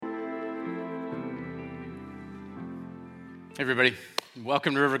Hey everybody,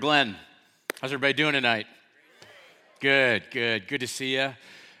 welcome to River Glen. How's everybody doing tonight? Good to see you.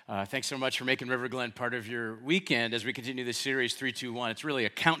 Thanks so much for making River Glen part of your weekend as we continue this series, 3-2-1. It's really a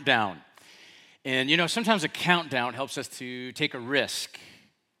countdown. And you know, sometimes a countdown helps us to take a risk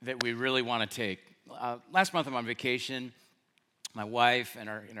that we really want to take. Last month I'm on vacation. My wife and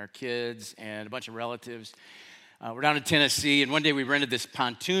our kids and a bunch of relatives. We're down in Tennessee, and one day we rented this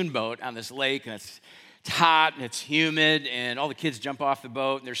pontoon boat on this lake, and it's hot and it's humid, and all the kids jump off the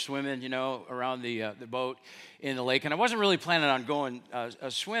boat and they're swimming, around the boat in the lake. And I wasn't really planning on going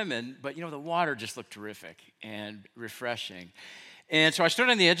swimming, but the water just looked terrific and refreshing. And so I stood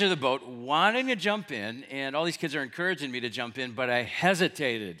on the edge of the boat wanting to jump in, and all these kids are encouraging me to jump in, but I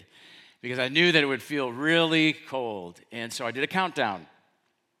hesitated because I knew that it would feel really cold. And so I did a countdown.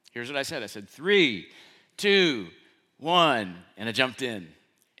 Here's what I said. I said, 3, 2, 1, and I jumped in.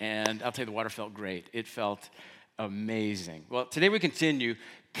 And I'll tell you, the water felt great. It felt amazing. Well, today we continue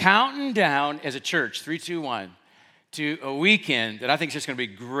counting down as a church, 3, 2, 1, to a weekend that I think is just going to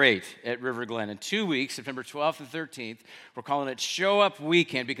be great at River Glen. In 2 weeks, September 12th and 13th, we're calling it Show Up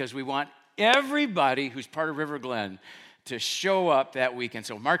Weekend because we want everybody who's part of River Glen to show up that weekend.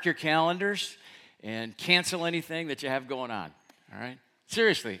 So mark your calendars and cancel anything that you have going on, all right?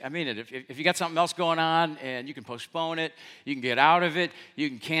 Seriously, I mean it. If you got something else going on and you can postpone it, you can get out of it, you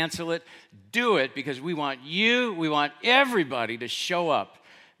can cancel it, do it because we want everybody to show up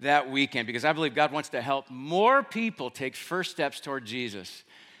that weekend because I believe God wants to help more people take first steps toward Jesus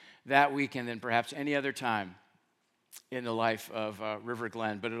that weekend than perhaps any other time in the life of River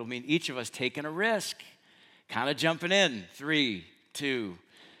Glen. But it'll mean each of us taking a risk, kind of jumping in. 3, 2,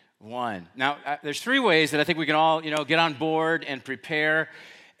 1. Now, there's 3 ways that I think we can all, get on board and prepare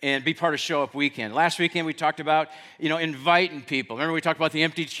and be part of Show Up Weekend. Last weekend, we talked about, inviting people. Remember, we talked about the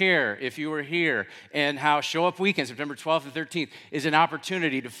empty chair, if you were here, and how Show Up Weekend, September 12th and 13th, is an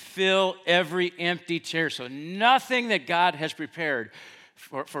opportunity to fill every empty chair. So nothing that God has prepared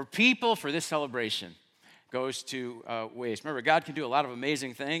for people for this celebration goes to waste. Remember, God can do a lot of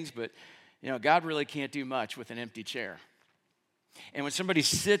amazing things, but, God really can't do much with an empty chair. And when somebody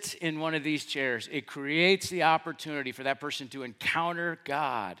sits in one of these chairs, it creates the opportunity for that person to encounter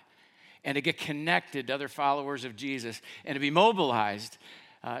God and to get connected to other followers of Jesus and to be mobilized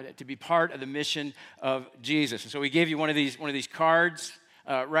to be part of the mission of Jesus. And so we gave you one of these cards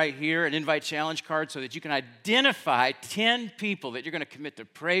right here, an invite challenge card, so that you can identify 10 people that you're going to commit to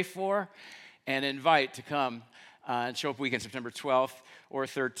pray for and invite to come and Show Up Weekend, September 12th or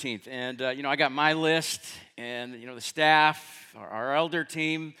 13th. And, I got my list, and, the staff, our elder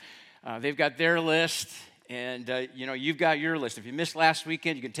team, they've got their list, and, you've got your list. If you missed last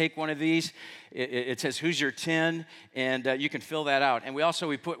weekend, you can take one of these. It says, who's your 10, and you can fill that out. And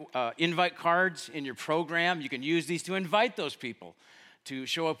we put invite cards in your program. You can use these to invite those people to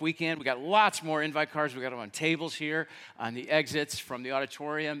Show Up Weekend. We got lots more invite cards. We got them on tables here on the exits from the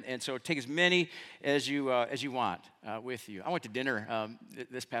auditorium, and so take as many as you want with you. I went to dinner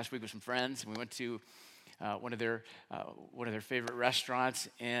this past week with some friends, and we went to one of their favorite restaurants,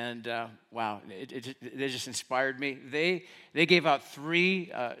 and wow, they just inspired me. They gave out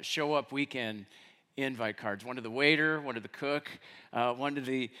 3 Show Up Weekend invite cards. One to the waiter, one to the cook, one to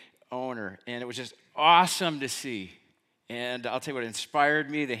the owner, and it was just awesome to see. And I'll tell you what inspired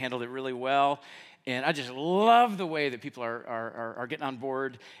me. They handled it really well. And I just love the way that people are getting on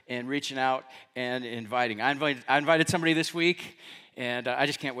board and reaching out and inviting. I invited somebody this week, and I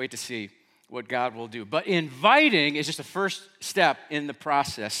just can't wait to see what God will do. But inviting is just the first step in the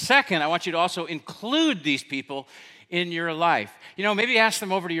process. Second, I want you to also include these people in your life. Maybe ask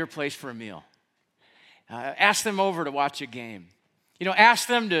them over to your place for a meal. Ask them over to watch a game. Ask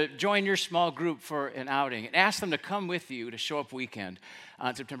them to join your small group for an outing. And ask them to come with you to Show Up Weekend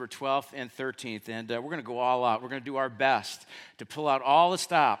on September 12th and 13th. And we're going to go all out. We're going to do our best to pull out all the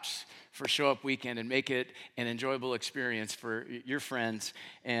stops for Show Up Weekend and make it an enjoyable experience for your friends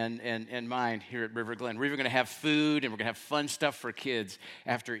and mine here at River Glen. We're even going to have food, and we're going to have fun stuff for kids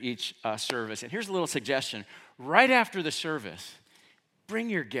after each service. And here's a little suggestion. Right after the service, bring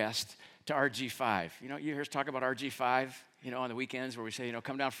your guest to RG5. You hear us talk about RG5, on the weekends where we say,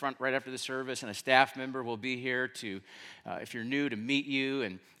 come down front right after the service, and a staff member will be here to, if you're new, to meet you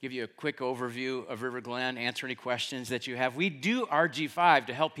and give you a quick overview of River Glen, answer any questions that you have. We do RG5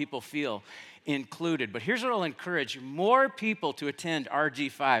 to help people feel included. But here's what I'll encourage more people to attend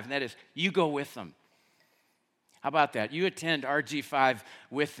RG5, and that is you go with them. How about that? You attend RG5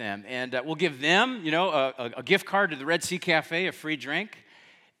 with them, and we'll give them, a gift card to the Red Sea Cafe, a free drink,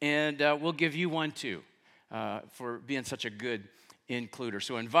 and we'll give you one too for being such a good includer.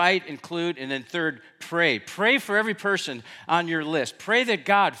 So invite, include, and then third, pray. Pray for every person on your list. Pray that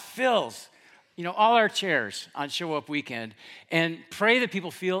God fills, all our chairs on Show Up Weekend, and pray that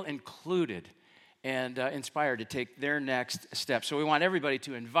people feel included and inspired to take their next step. So we want everybody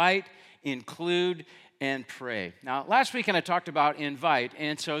to invite, include, and pray. Now, last weekend I talked about invite,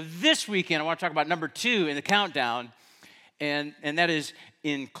 and so this weekend I want to talk about number 2 in the countdown, and that is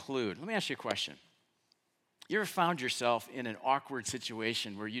include. Let me ask you a question. You ever found yourself in an awkward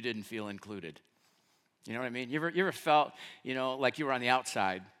situation where you didn't feel included? You know what I mean? You ever felt, like you were on the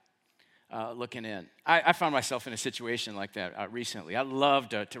outside looking in? I found myself in a situation like that recently. I love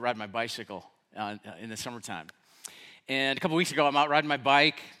to ride my bicycle in the summertime. And a couple weeks ago, I'm out riding my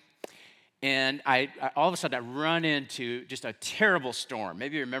bike, and I all of a sudden I run into just a terrible storm.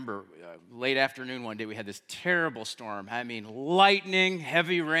 Maybe you remember late afternoon one day we had this terrible storm. I mean, lightning,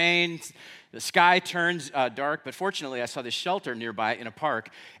 heavy rain, the sky turns dark, but fortunately I saw this shelter nearby in a park,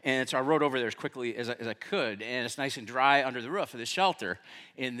 and so I rode over there as quickly as I could, and it's nice and dry under the roof of the shelter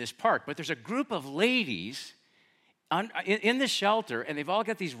in this park. But there's a group of ladies in the shelter, and they've all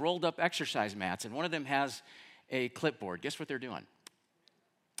got these rolled up exercise mats, and one of them has a clipboard. Guess what they're doing?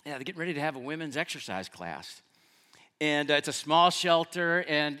 Yeah, they're getting ready to have a women's exercise class. And it's a small shelter,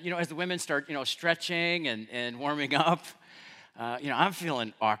 and, as the women start, stretching and warming up, I'm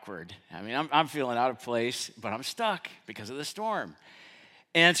feeling awkward. I mean, I'm feeling out of place, but I'm stuck because of the storm.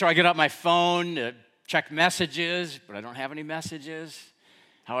 And so I get out my phone to check messages, but I don't have any messages.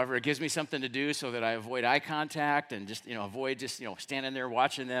 However, it gives me something to do so that I avoid eye contact and just, avoid just, standing there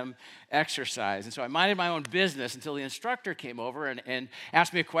watching them exercise. And so I minded my own business until the instructor came over and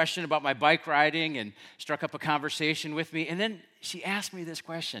asked me a question about my bike riding and struck up a conversation with me. And then she asked me this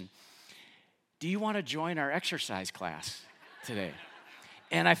question: do you want to join our exercise class today?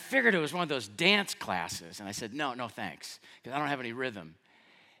 And I figured it was one of those dance classes. And I said, no, thanks, because I don't have any rhythm.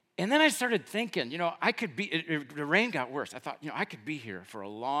 And then I started thinking, I could be, the rain got worse. I thought, I could be here for a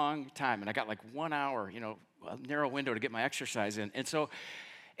long time. And I got like 1 hour, a narrow window to get my exercise in. And so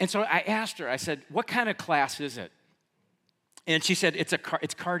I asked her, I said, what kind of class is it? And she said, it's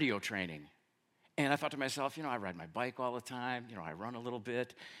cardio training. And I thought to myself, I ride my bike all the time. I run a little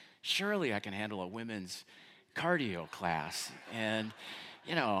bit. Surely I can handle a women's cardio class. And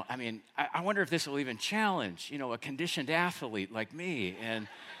I wonder if this will even challenge, a conditioned athlete like me. And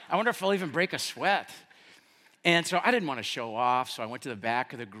I wonder if I'll even break a sweat. And so I didn't want to show off, so I went to the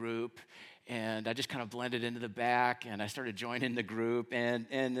back of the group, and I just kind of blended into the back, and I started joining the group. And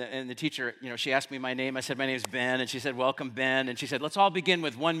the teacher, she asked me my name. I said, my name's Ben, and she said, welcome, Ben. And she said, let's all begin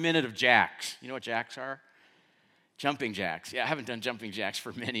with 1 minute of jacks. You know what jacks are? Jumping jacks. Yeah, I haven't done jumping jacks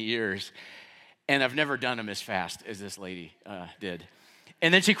for many years, and I've never done them as fast as this lady did.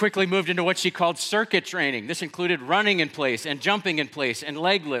 And then she quickly moved into what she called circuit training. This included running in place and jumping in place and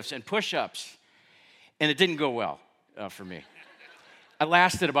leg lifts and push-ups. And it didn't go well for me. I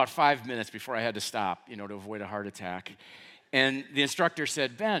lasted about 5 minutes before I had to stop, to avoid a heart attack. And the instructor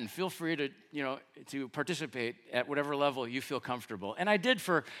said, Ben, feel free to participate at whatever level you feel comfortable. And I did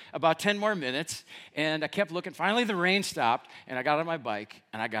for about 10 more minutes, and I kept looking. Finally, the rain stopped, and I got on my bike,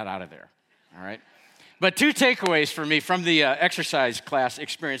 and I got out of there, all right? But 2 takeaways for me from the exercise class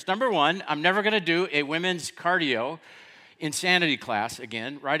experience. Number 1, I'm never going to do a women's cardio insanity class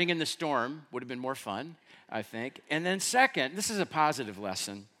again. Riding in the storm would have been more fun, I think. And then second, this is a positive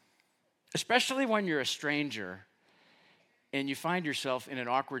lesson, especially when you're a stranger and you find yourself in an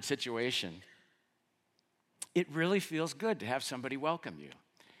awkward situation. It really feels good to have somebody welcome you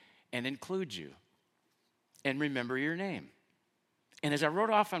and include you and remember your name. And as I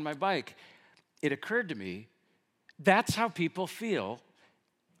rode off on my bike, it occurred to me, that's how people feel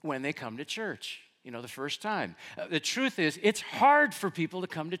when they come to church, the first time. The truth is, it's hard for people to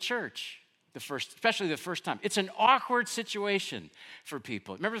come to church, especially the first time. It's an awkward situation for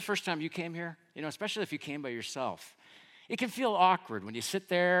people. Remember the first time you came here? Especially if you came by yourself. It can feel awkward when you sit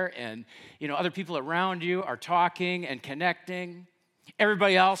there and, other people around you are talking and connecting.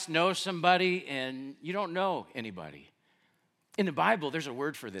 Everybody else knows somebody and you don't know anybody. In the Bible, there's a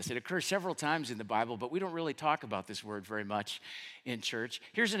word for this. It occurs several times in the Bible, but we don't really talk about this word very much in church.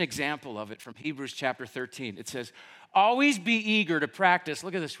 Here's an example of it from Hebrews chapter 13. It says, always be eager to practice,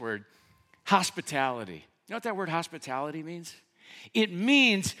 look at this word, hospitality. You know what that word hospitality means? It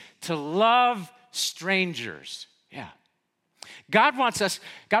means to love strangers. Yeah. God wants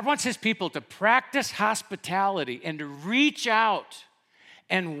his people to practice hospitality and to reach out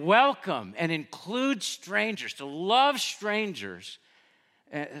and welcome and include strangers, to love strangers,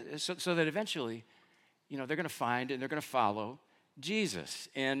 so that eventually, they're going to find and they're going to follow Jesus.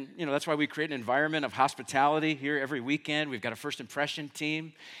 And, that's why we create an environment of hospitality here every weekend. We've got a first impression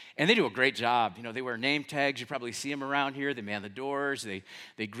team, and they do a great job. They wear name tags. You probably see them around here. They man the doors.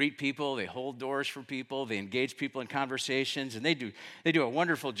 They greet people. They hold doors for people. They engage people in conversations, and they do a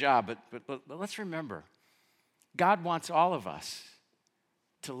wonderful job. But let's remember, God wants all of us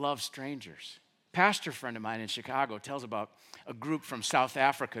to love strangers. Pastor friend of mine in Chicago tells about a group from South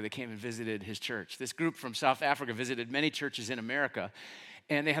Africa that came and visited his church. This group from South Africa visited many churches in America,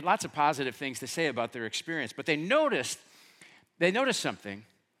 and they had lots of positive things to say about their experience. But they noticed something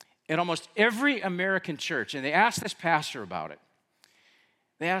at almost every American church, and they asked this pastor about it.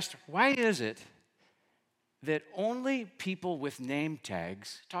 They asked, why is it that only people with name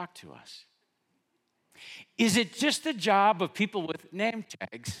tags talk to us? Is it just the job of people with name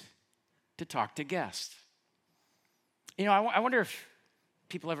tags to talk to guests? I wonder if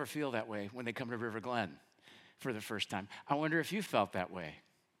people ever feel that way when they come to River Glen for the first time. I wonder if you felt that way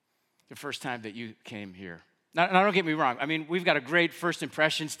the first time that you came here. Now, don't get me wrong. I mean, we've got a great first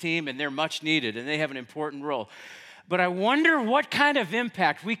impressions team, and they're much needed, and they have an important role. But I wonder what kind of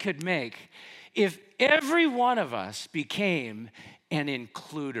impact we could make if every one of us became an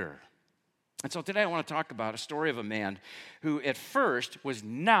includer. And so today I want to talk about a story of a man who at first was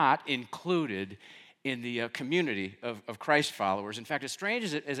not included in the community of Christ followers. In fact, as strange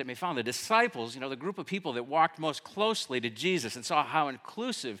as it may sound, the disciples, the group of people that walked most closely to Jesus and saw how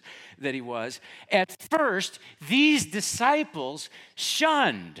inclusive that he was, at first, these disciples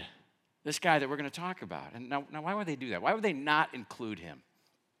shunned this guy that we're going to talk about. And now why would they do that? Why would they not include him?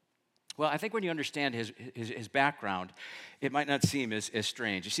 Well, I think when you understand his background, it might not seem as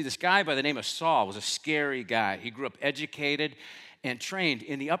strange. You see, this guy by the name of Saul was a scary guy. He grew up educated and trained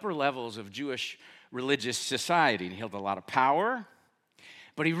in the upper levels of Jewish religious society. And he held a lot of power,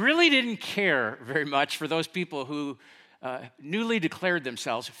 but he really didn't care very much for those people who newly declared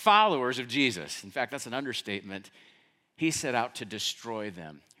themselves followers of Jesus. In fact, that's an understatement. He set out to destroy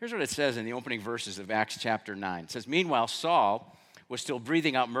them. Here's what it says in the opening verses of Acts chapter 9. It says, meanwhile, Saul was still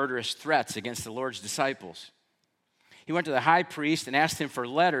breathing out murderous threats against the Lord's disciples. He went to the high priest and asked him for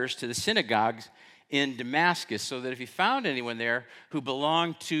letters to the synagogues in Damascus so that if he found anyone there who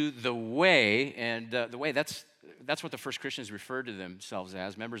belonged to the way, and the way, that's what the first Christians referred to themselves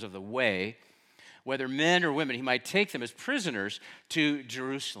as, members of the way, whether men or women, he might take them as prisoners to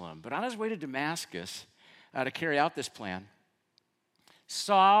Jerusalem. But on his way to Damascus to carry out this plan,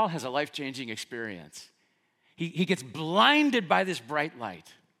 Saul has a life-changing experience. He gets blinded by this bright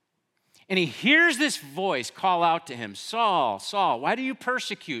light. And he hears this voice call out to him, Saul, Saul, why do you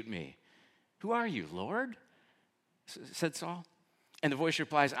persecute me? Who are you, Lord? Said Saul. And the voice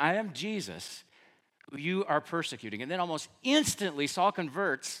replies, I am Jesus, who you are persecuting. And then almost instantly, Saul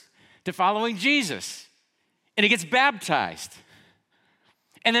converts to following Jesus. And he gets baptized.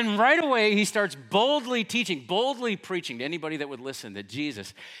 And then right away, he starts boldly teaching, boldly preaching to anybody that would listen that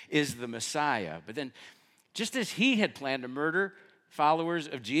Jesus is the Messiah. But then, just as he had planned to murder followers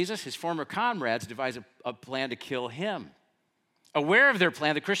of Jesus, his former comrades devised a plan to kill him. Aware of their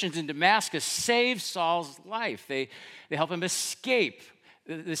plan, the Christians in Damascus save Saul's life. They help him escape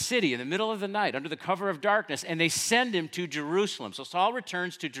the city in the middle of the night under the cover of darkness, and they send him to Jerusalem. So Saul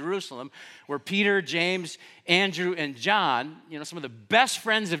returns to Jerusalem, where Peter, James, Andrew, and John, some of the best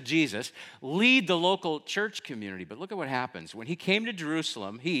friends of Jesus, lead the local church community. But look at what happens. When he came to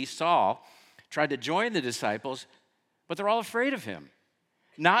Jerusalem, Saul, tried to join the disciples, but they're all afraid of him,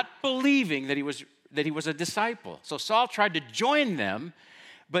 not believing that he was a disciple. So Saul tried to join them,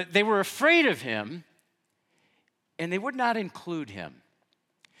 but they were afraid of him, and they would not include him.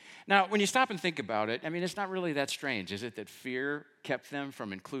 Now, when you stop and think about it, it's not really that strange, is it, that fear kept them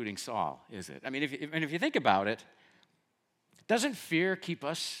from including Saul, is it? If you think about it, doesn't fear keep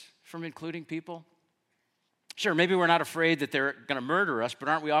us from including people? Sure, maybe we're not afraid that they're going to murder us, but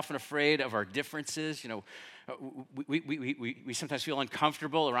aren't we often afraid of our differences? We sometimes feel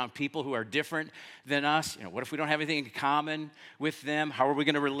uncomfortable around people who are different than us. What if we don't have anything in common with them? How are we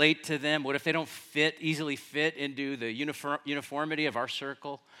going to relate to them? What if they don't easily fit into the uniformity of our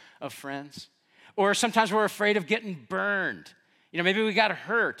circle of friends? Or sometimes we're afraid of getting burned. Maybe we got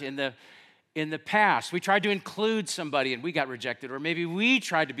hurt in the past. We tried to include somebody and we got rejected. Or maybe we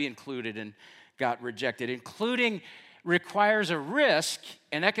tried to be included and got rejected. Including requires a risk,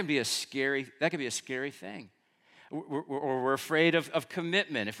 and that can be a scary thing. Or we're afraid of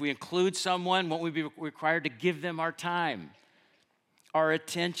commitment. If we include someone, won't we be required to give them our time, our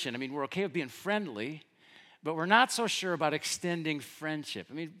attention? We're okay with being friendly, but we're not so sure about extending friendship.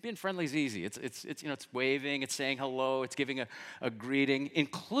 Being friendly is easy. It's waving, it's saying hello, it's giving a greeting.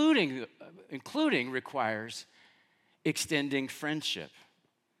 Including requires extending friendship.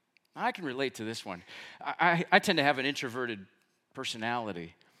 Now, I can relate to this one. I tend to have an introverted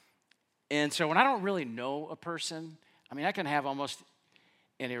personality. And so when I don't really know a person, I can have almost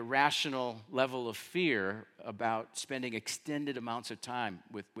an irrational level of fear about spending extended amounts of time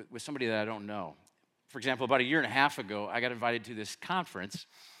with somebody that I don't know. For example, about a year and a half ago, I got invited to this conference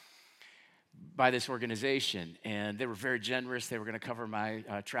by this organization, and they were very generous. They were going to cover my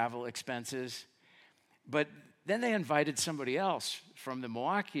travel expenses. But then they invited somebody else from the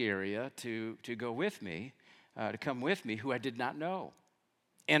Milwaukee area to go with me, to come with me, who I did not know.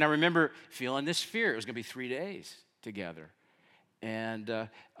 And I remember feeling this fear. It was going to be 3 days together. And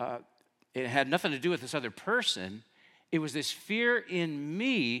it had nothing to do with this other person. It was this fear in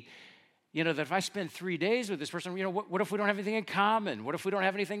me, that if I spend 3 days with this person, what if we don't have anything in common? What if we don't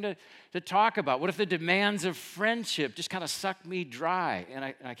have anything to talk about? What if the demands of friendship just kind of suck me dry?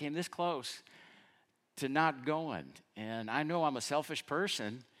 And I came this close to not going. And I know I'm a selfish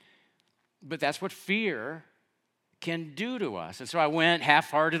person, but that's what fear can do to us. And so I went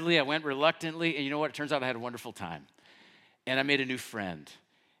half-heartedly, I went reluctantly, and you know what? It turns out I had a wonderful time. And I made a new friend.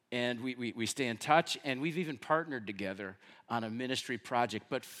 And we stay in touch, and we've even partnered together on a ministry project.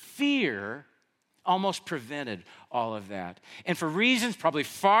 But fear almost prevented all of that. And for reasons probably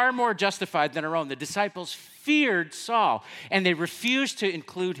far more justified than our own, the disciples feared Saul, and they refused to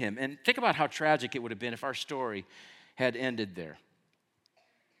include him. And think about how tragic it would have been if our story had ended there.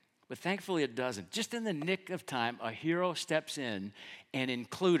 But thankfully it doesn't. Just in the nick of time, a hero steps in, an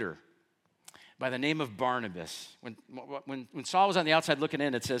includer by the name of Barnabas. When Saul was on the outside looking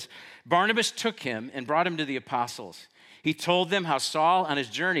in, it says, Barnabas took him and brought him to the apostles. He told them how Saul on his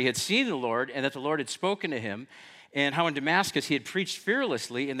journey had seen the Lord and that the Lord had spoken to him, and how in Damascus he had preached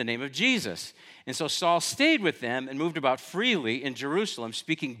fearlessly in the name of Jesus. And so Saul stayed with them and moved about freely in Jerusalem,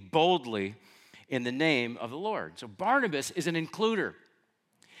 speaking boldly in the name of the Lord. So Barnabas is an includer.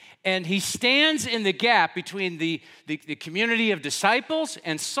 And he stands in the gap between the community of disciples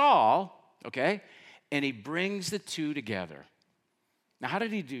and Saul, okay? And he brings the two together. Now, how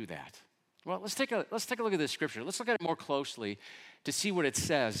did he do that? Well, let's take a look at this scripture. Let's look at it more closely to see what it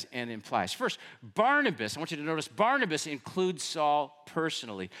says and implies. First, Barnabas, I want you to notice, Barnabas includes Saul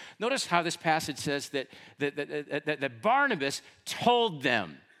personally. Notice how this passage says that Barnabas told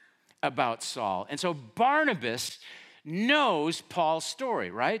them about Saul. And so Barnabas knows Paul's story,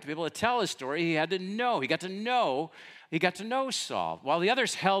 right? To be able to tell his story, he got to know Saul. While the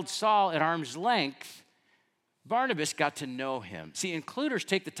others held Saul at arm's length, Barnabas got to know him. See, includers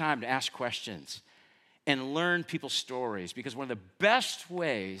take the time to ask questions and learn people's stories, because one of the best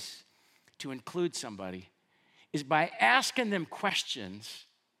ways to include somebody is by asking them questions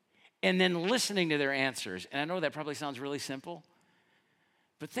and then listening to their answers. And I know that probably sounds really simple,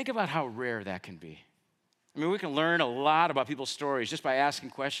 but think about how rare that can be. We can learn a lot about people's stories just by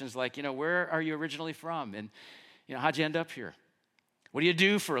asking questions like, where are you originally from? And, how'd you end up here? What do you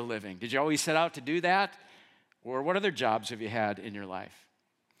do for a living? Did you always set out to do that? Or what other jobs have you had in your life?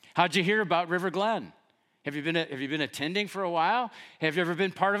 How'd you hear about River Glen? Have you been attending for a while? Have you ever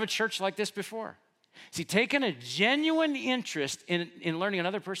been part of a church like this before? See, taking a genuine interest in learning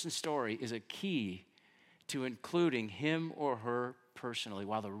another person's story is a key to including him or her personally.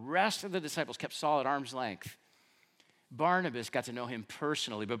 While the rest of the disciples kept Saul at arm's length, Barnabas got to know him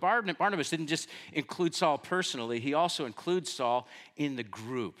personally. But Barnabas didn't just include Saul personally, he also includes Saul in the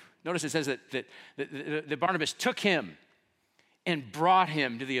group. Notice it says that Barnabas took him and brought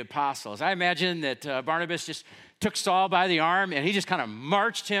him to the apostles. I imagine that Barnabas just took Saul by the arm and he just kind of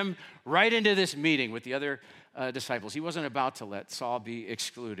marched him right into this meeting with the other disciples. He wasn't about to let Saul be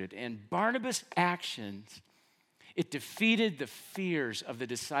excluded. And Barnabas' actions, it defeated the fears of the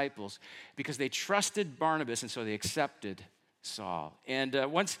disciples because they trusted Barnabas, and so they accepted Saul. And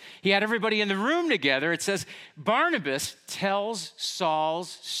once he had everybody in the room together, it says Barnabas tells Saul's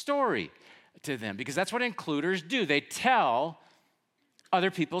story to them, because that's what includers do. They tell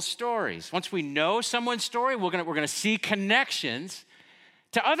other people's stories. Once we know someone's story, we're gonna see connections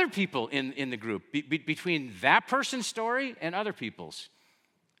to other people in the group, between that person's story and other people's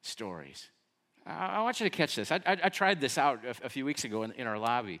stories. I want you to catch this. I tried this out a few weeks ago in our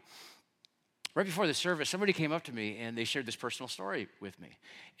lobby. Right before the service, somebody came up to me and they shared this personal story with me.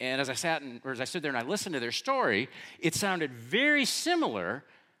 And as I stood there and I listened to their story, it sounded very similar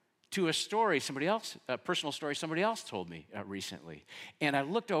to a personal story somebody else told me recently. And I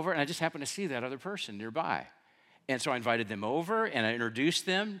looked over and I just happened to see that other person nearby. And so I invited them over and I introduced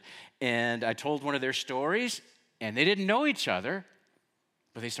them and I told one of their stories, and they didn't know each other,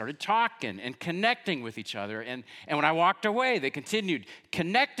 but they started talking and connecting with each other. And when I walked away, they continued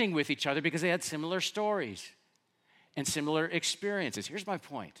connecting with each other because they had similar stories. and similar experiences. Here's my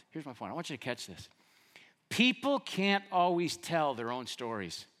point. I want you to catch this. People can't always tell their own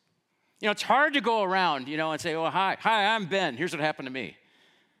stories. It's hard to go around, and say, "Oh, hi, I'm Ben. Here's what happened to me.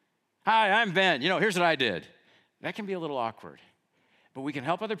 Hi, I'm Ben. Here's what I did." That can be a little awkward. But we can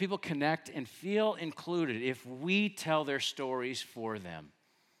help other people connect and feel included if we tell their stories for them.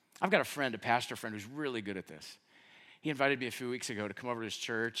 I've got a pastor friend, who's really good at this. He invited me a few weeks ago to come over to his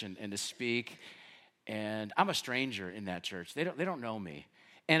church and to speak. And I'm a stranger in that church. They don't know me.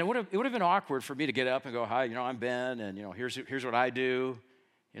 And it would have been awkward for me to get up and go, "Hi, I'm Ben, and here's what I do.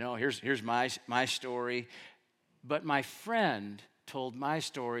 Here's my story." But my friend told my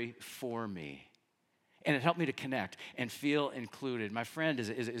story for me. And it helped me to connect and feel included. My friend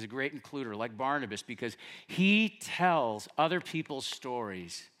is a great includer, like Barnabas, because he tells other people's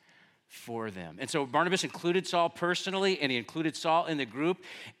stories for them. And so Barnabas included Saul personally, and he included Saul in the group.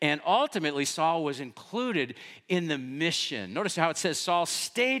 And ultimately, Saul was included in the mission. Notice how it says Saul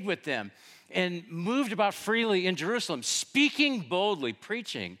stayed with them and moved about freely in Jerusalem, speaking boldly,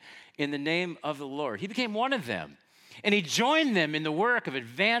 preaching in the name of the Lord. He became one of them. And he joined them in the work of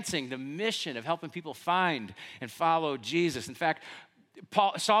advancing the mission of helping people find and follow Jesus. In fact,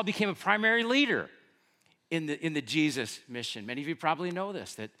 Saul became a primary leader in the Jesus mission. Many of you probably know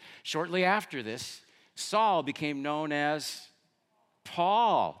this, that shortly after this, Saul became known as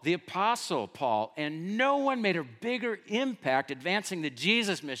Paul, the Apostle Paul. And no one made a bigger impact advancing the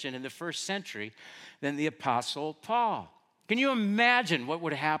Jesus mission in the first century than the Apostle Paul. Can you imagine what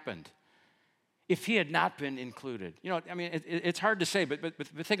would have happened if he had not been included? It's hard to say, but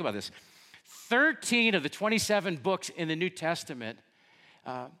think about this. 13 of the 27 books in the New Testament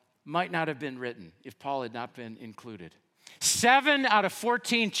might not have been written if Paul had not been included. 7 out of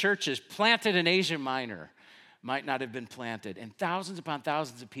 14 churches planted in Asia Minor might not have been planted. And thousands upon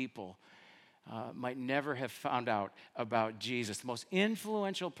thousands of people might never have found out about Jesus. The most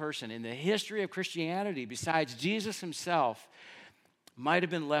influential person in the history of Christianity, besides Jesus himself, might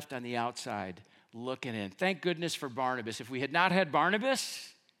have been left on the outside looking in. Thank goodness for Barnabas. If we had not had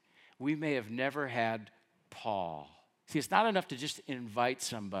Barnabas, we may have never had Paul. See, it's not enough to just invite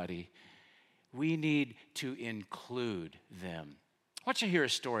somebody. We need to include them. I want you to hear a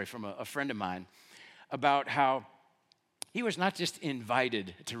story from a friend of mine about how he was not just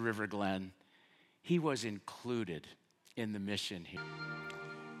invited to River Glen, he was included in the mission here.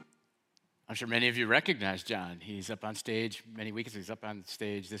 I'm sure many of you recognize John. He's up on stage many weekends. He's up on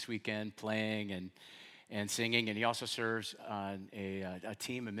stage this weekend playing and singing, and he also serves on a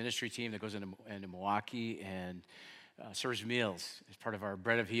team, a ministry team that goes into Milwaukee and serves meals as part of our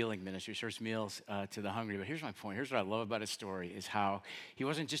Bread of Healing ministry, serves meals to the hungry. But here's my point. Here's what I love about his story is how he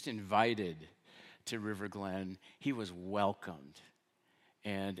wasn't just invited to River Glen, he was welcomed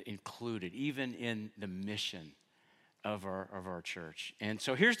and included, even in the mission of our church. And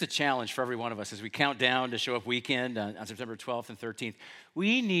so here's the challenge for every one of us as we count down to Show Up Weekend on September 12th and 13th.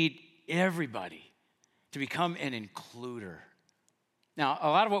 We need everybody to become an includer. Now, a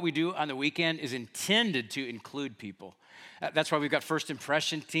lot of what we do on the weekend is intended to include people. That's why we've got first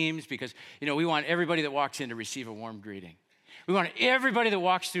impression teams, because we want everybody that walks in to receive a warm greeting. We want everybody that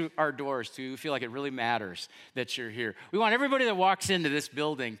walks through our doors to feel like it really matters that you're here. We want everybody that walks into this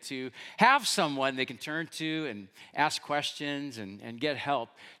building to have someone they can turn to and ask questions and get help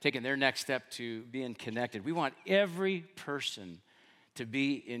taking their next step to being connected. We want every person to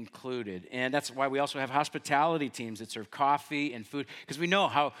be included. And that's why we also have hospitality teams that serve coffee and food, because we know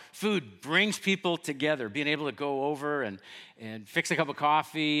how food brings people together. Being able to go over and fix a cup of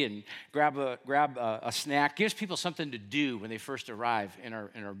coffee and grab a snack gives people something to do when they first arrive in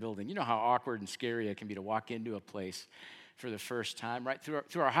our building. You know how awkward and scary it can be to walk into a place for the first time, right?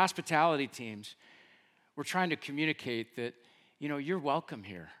 Through our hospitality teams, we're trying to communicate that, you're welcome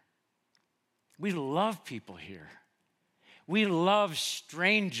here. We love people here. We love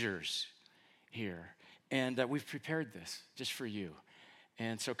strangers here, and we've prepared this just for you.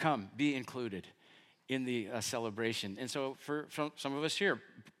 And so come, be included in the celebration. And so for some of us here,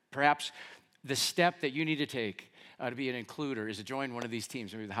 perhaps the step that you need to take to be an includer is to join one of these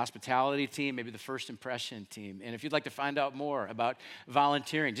teams, maybe the hospitality team, maybe the first impression team. And if you'd like to find out more about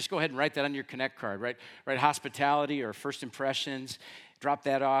volunteering, just go ahead and write that on your Connect card, right? Write hospitality or first impressions. Drop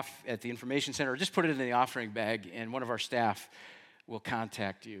that off at the information center, or just put it in the offering bag, and one of our staff will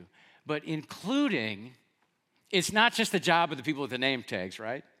contact you. But including, it's not just the job of the people with the name tags,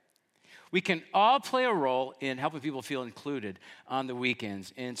 right? We can all play a role in helping people feel included on the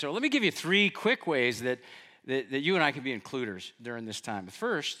weekends. And so let me give you 3 quick ways that you and I can be includers during this time. The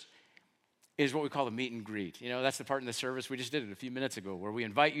first is what we call the meet and greet. That's the part in the service, we just did it a few minutes ago, where we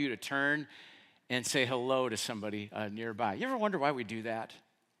invite you to turn and say hello to somebody nearby. You ever wonder why we do that?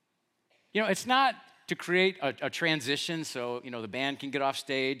 You know, it's not to create a transition so, the band can get off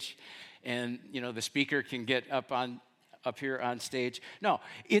stage and, the speaker can get up here on stage. No,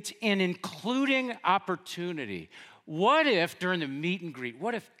 it's an including opportunity. What if during the meet and greet,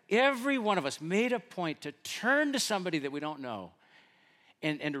 what if every one of us made a point to turn to somebody that we don't know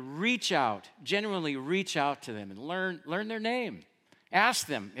and reach out, genuinely reach out to them and learn their name. Ask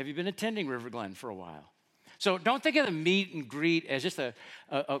them, have you been attending River Glen for a while? So don't think of the meet and greet as just a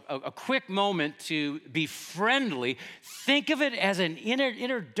quick moment to be friendly. Think of it as an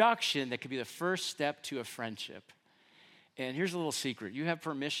introduction that could be the first step to a friendship. And here's a little secret. You have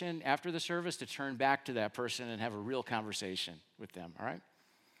permission after the service to turn back to that person and have a real conversation with them, all right?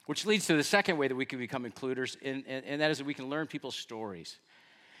 Which leads to the second way that we can become includers, and that is that we can learn people's stories.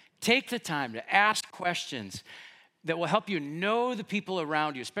 Take the time to ask questions that will help you know the people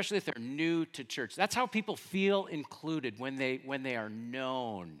around you, especially if they're new to church. That's how people feel included when they are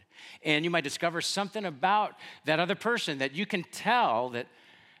known. And you might discover something about that other person that you can tell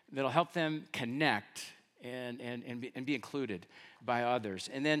that'll help them connect and be included by others.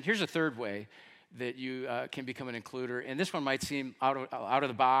 And then here's a third way that you can become an includer. And this one might seem out of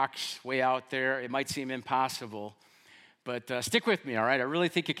the box, way out there. It might seem impossible. But stick with me, all right? I really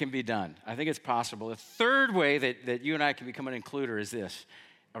think it can be done. I think it's possible. The third way that you and I can become an includer is this: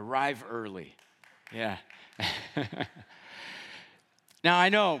 arrive early. Yeah. Now, I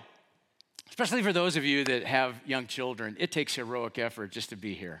know, especially for those of you that have young children, it takes heroic effort just to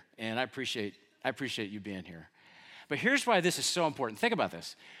be here. And I appreciate you being here. But here's why this is so important. Think about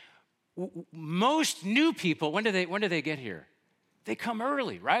this. Most new people, when do they get here? They come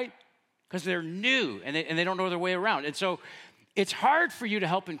early, right? Because they're new and they don't know their way around. And so it's hard for you to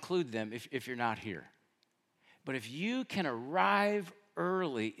help include them if you're not here. But if you can arrive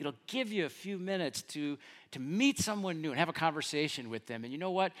early, it'll give you a few minutes to meet someone new and have a conversation with them. And you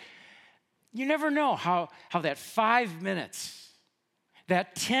know what? You never know how that 5 minutes,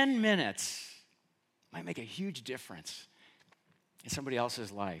 that 10 minutes might make a huge difference in somebody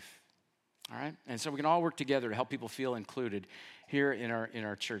else's life. All right? And so we can all work together to help people feel included here in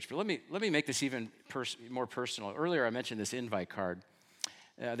our church. But let me make this even more personal. Earlier I mentioned this invite card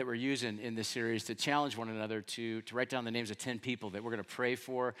that we're using in this series to challenge one another to write down the names of 10 people that we're going to pray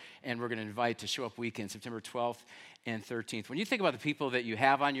for and we're going to invite to show up weekend, September 12th and 13th. When you think about the people that you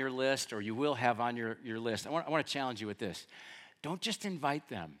have on your list or you will have on your list, I want to challenge you with this. Don't just invite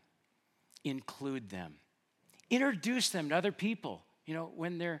them. Include them. Introduce them to other people,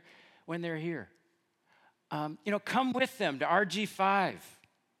 when they're here. Come with them to RG5.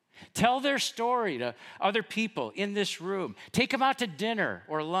 Tell their story to other people in this room. Take them out to dinner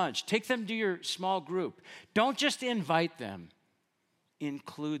or lunch. Take them to your small group. Don't just invite them.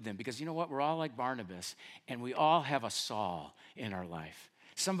 Include them. Because you know what? We're all like Barnabas, and we all have a Saul in our life.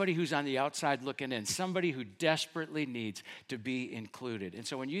 Somebody who's on the outside looking in. Somebody who desperately needs to be included. And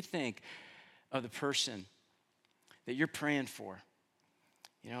so when you think of the person that you're praying for,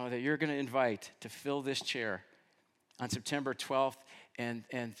 that you're going to invite to fill this chair on September 12th and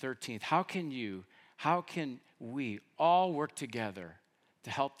 13th. How can we all work together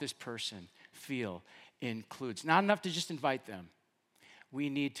to help this person feel included? It's not enough to just invite them. We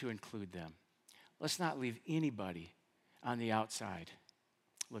need to include them. Let's not leave anybody on the outside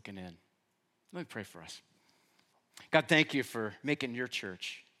looking in. Let me pray for us. God, thank you for making your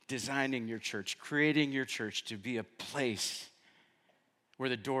church, designing your church, creating your church to be a place where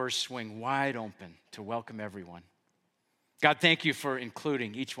the doors swing wide open to welcome everyone. God, thank you for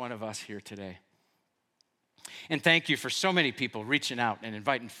including each one of us here today. And thank you for so many people reaching out and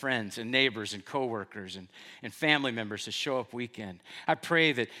inviting friends and neighbors and coworkers and family members to show up weekend. I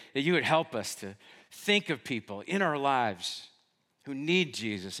pray that you would help us to think of people in our lives who need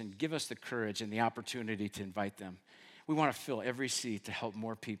Jesus and give us the courage and the opportunity to invite them. We want to fill every seat to help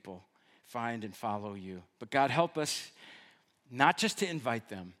more people find and follow you. But God, help us not just to invite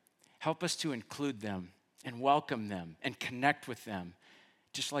them, help us to include them and welcome them and connect with them,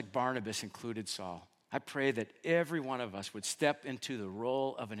 just like Barnabas included Saul. I pray that every one of us would step into the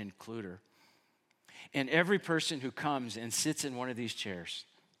role of an includer. And every person who comes and sits in one of these chairs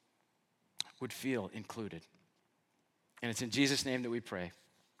would feel included. And it's in Jesus' name that we pray.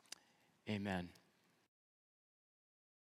 Amen.